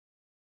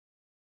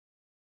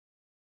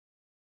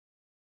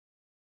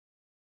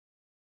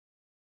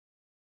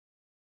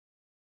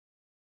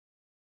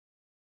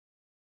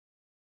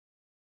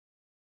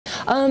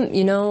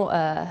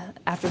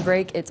After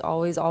break, it's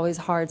always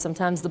hard.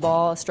 Sometimes the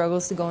ball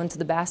struggles to go into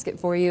the basket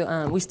for you.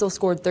 We still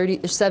scored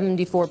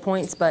 74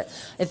 points, but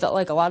it felt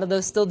like a lot of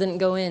those still didn't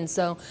go in.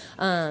 So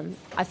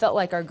I felt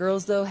like our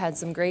girls, though, had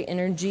some great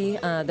energy.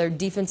 Their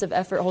defensive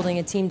effort, holding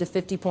a team to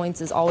 50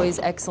 points, is always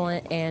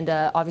excellent, and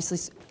obviously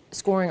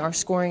our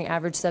scoring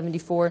average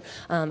 74.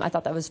 I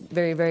thought that was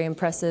very, very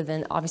impressive,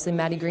 and obviously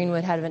Maddie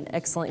Greenwood had an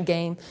excellent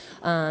game,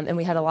 and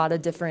we had a lot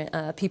of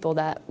different people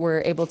that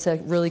were able to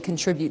really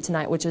contribute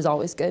tonight, which is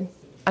always good.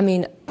 I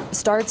mean,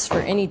 starts for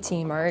any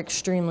team are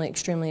extremely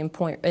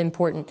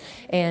important,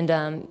 and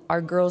our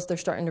girls, they're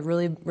starting to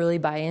really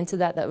buy into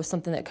that. That was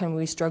something that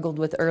we struggled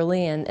with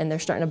early, and they're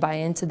starting to buy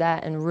into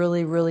that and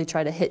really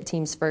try to hit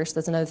teams first.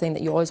 That's another thing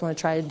that you always want to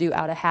try to do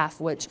out of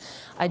half, which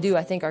I do.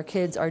 I think our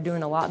kids are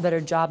doing a lot better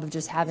job of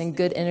just having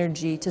good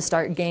energy to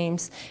start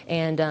games,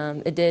 and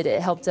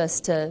it helped us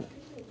to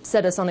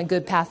set us on a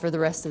good path for the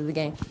rest of the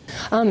game.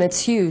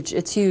 It's huge,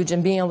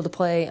 and being able to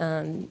play,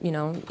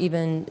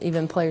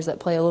 even players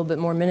that play a little bit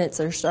more minutes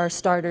or our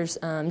starters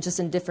just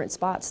in different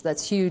spots,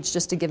 that's huge,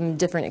 just to give them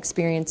different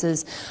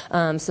experiences,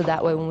 so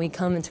that way when we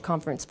come into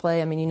conference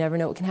play, I mean, you never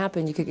know what can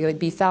happen. You could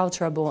be foul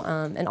trouble,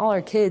 and all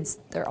our kids,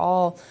 they're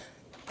all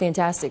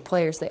fantastic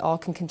players. They all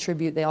can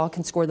contribute. They all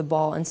can score the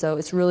ball, and so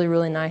it's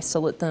really nice to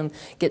let them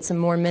get some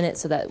more minutes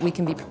so that we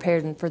can be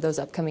prepared for those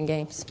upcoming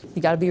games.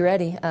 You got to be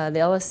ready. The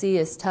LSC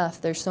is tough.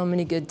 There's so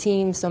many good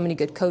teams, so many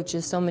good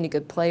coaches, so many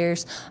good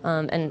players,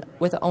 and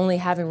with only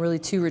having really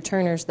 2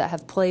 returners that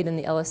have played in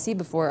the LSC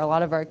before, a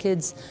lot of our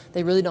kids,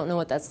 they really don't know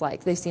what that's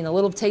like. They've seen a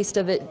little taste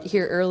of it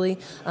here early,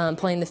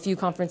 playing the few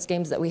conference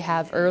games that we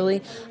have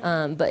early,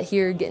 but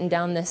here getting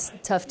down this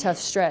tough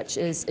stretch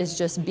is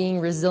just being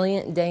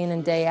resilient day in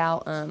and day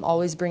out.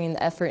 Always bringing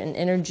the effort and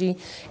energy,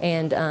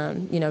 and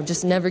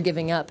just never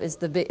giving up is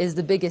the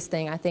biggest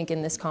thing, I think,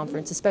 in this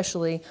conference,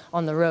 especially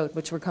on the road,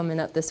 which we're coming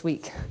up this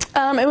week.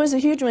 It was a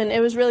huge win.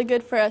 It was really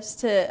good for us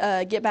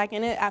to get back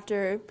in it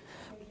after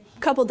a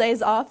couple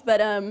days off,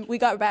 but we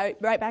got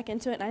right back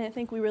into it, and I didn't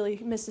think we really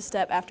missed a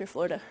step after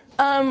Florida.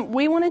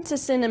 We wanted to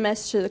send a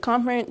message to the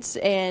conference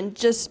and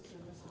just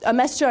a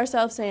message to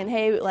ourselves saying,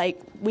 hey,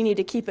 we need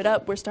to keep it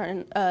up. We're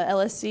starting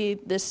LSC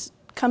this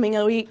coming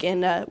a week,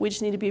 and we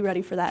just need to be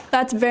ready for that.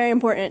 That's very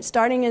important.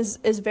 Starting is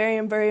very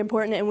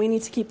important, and we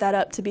need to keep that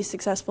up to be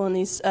successful in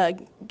these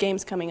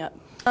games coming up.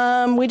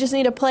 We just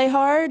need to play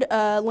hard,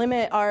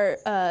 limit our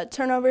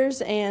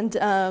turnovers, and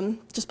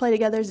just play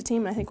together as a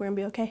team. I think we're going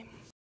to be okay.